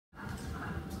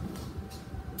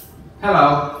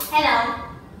Hello. Hello.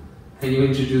 Can you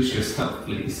introduce yourself,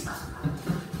 please?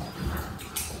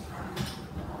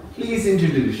 Please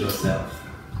introduce yourself.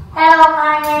 Hello,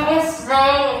 my name is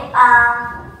Vy.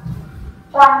 I'm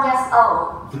 1 year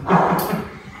old.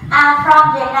 I'm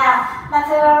from Vietnam. My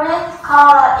favorite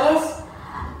color is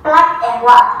black and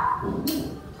white.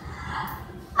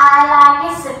 I like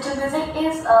listen to music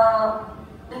is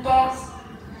the games.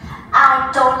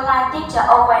 I don't like teacher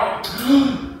always.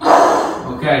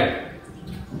 Okay.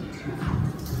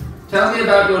 Tell me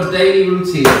about your daily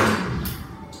routine.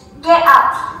 Get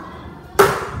up.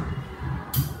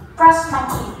 Brush my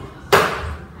teeth.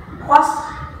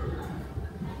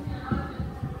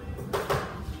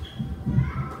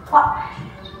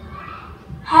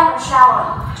 Have a shower.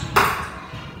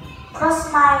 Brush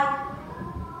my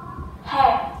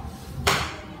hair.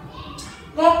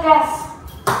 Get dressed.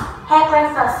 Have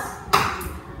breakfast.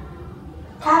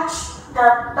 Catch the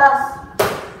bus.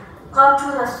 Go to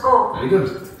the school. Very good.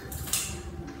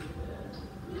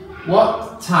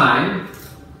 What time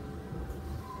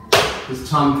does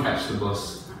Tom catch the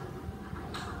bus?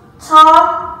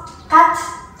 Tom catch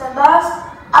the bus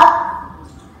at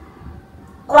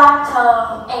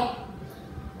 8:15.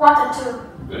 Quarter to.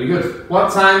 Very good.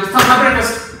 What time does Tom have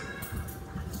breakfast?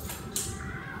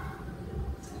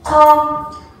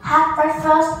 Tom had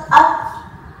breakfast at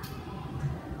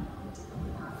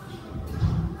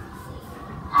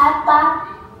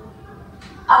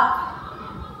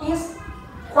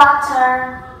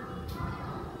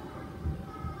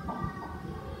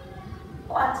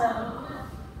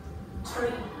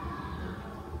 3.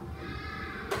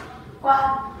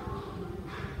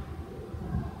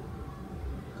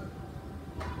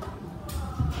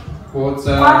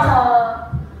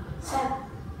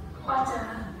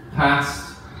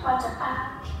 Quarter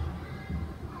past.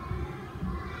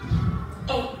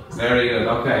 8. Very good.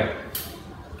 Okay.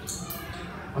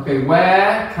 Okay,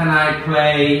 where can I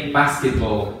play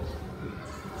basketball?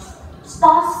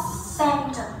 Sports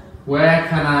center. Where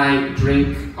can I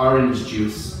drink orange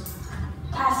juice?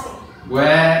 Cafe.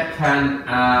 Where can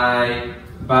I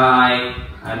buy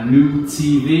a new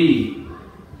TV?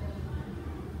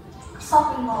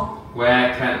 Shopping mall.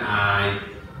 Where can I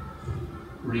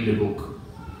read a book?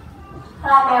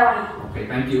 Library. Okay,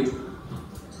 thank you.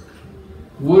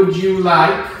 Would you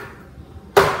like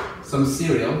some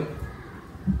cereal?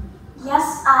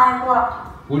 Yes, I work.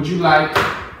 Would you like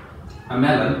a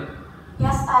melon?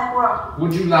 Yes, I work.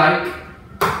 Would you like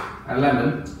a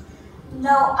lemon?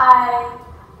 No, I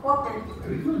wouldn't.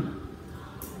 Very good.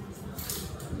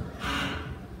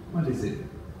 What is it?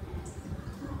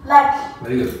 Lake.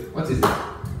 Very good. What is it?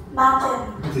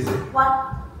 Mountain. What is it?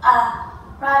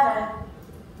 River.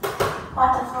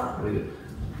 Waterfall. Very good.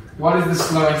 What is the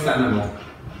slowest animal?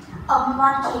 A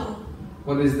monkey.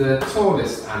 What is the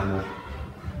tallest animal?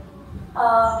 A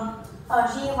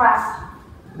giraffe.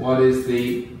 What is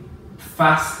the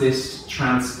fastest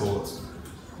transport?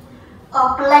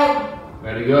 A plane.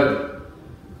 Very good.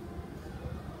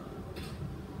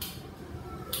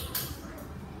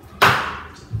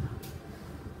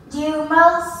 You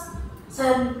must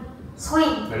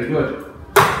swim. Very good.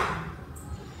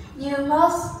 You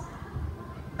must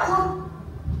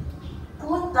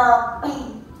put the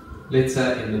bin.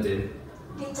 Litter in the bin.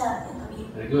 Litter in the bin.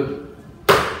 Very good.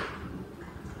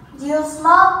 You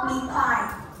smoke meat pie.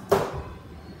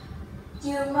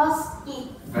 You must eat.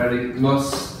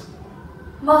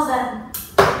 Mustn't.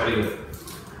 Very good.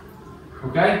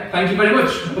 Okay, thank you very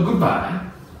much. Well, goodbye.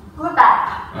 Goodbye.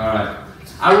 Alright.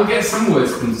 I will get some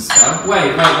words for them to spell.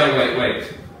 Wait.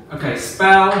 Okay,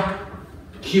 spell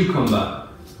cucumber.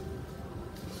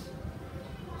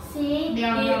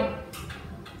 C-U.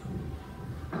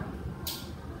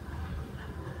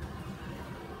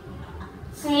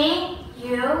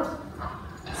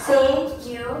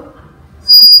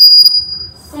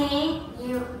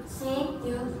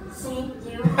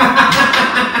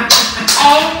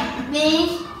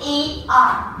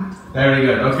 A-V-E-R. Very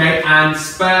good. Okay, and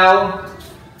spell,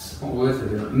 what words are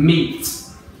there? Meat.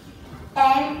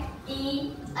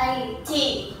 M-E-A-T.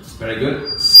 Very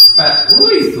good. Spell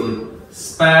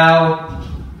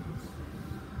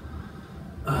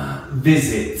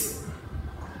visit.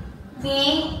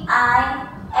 V-I-S-I-T.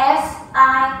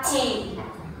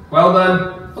 Well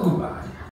done.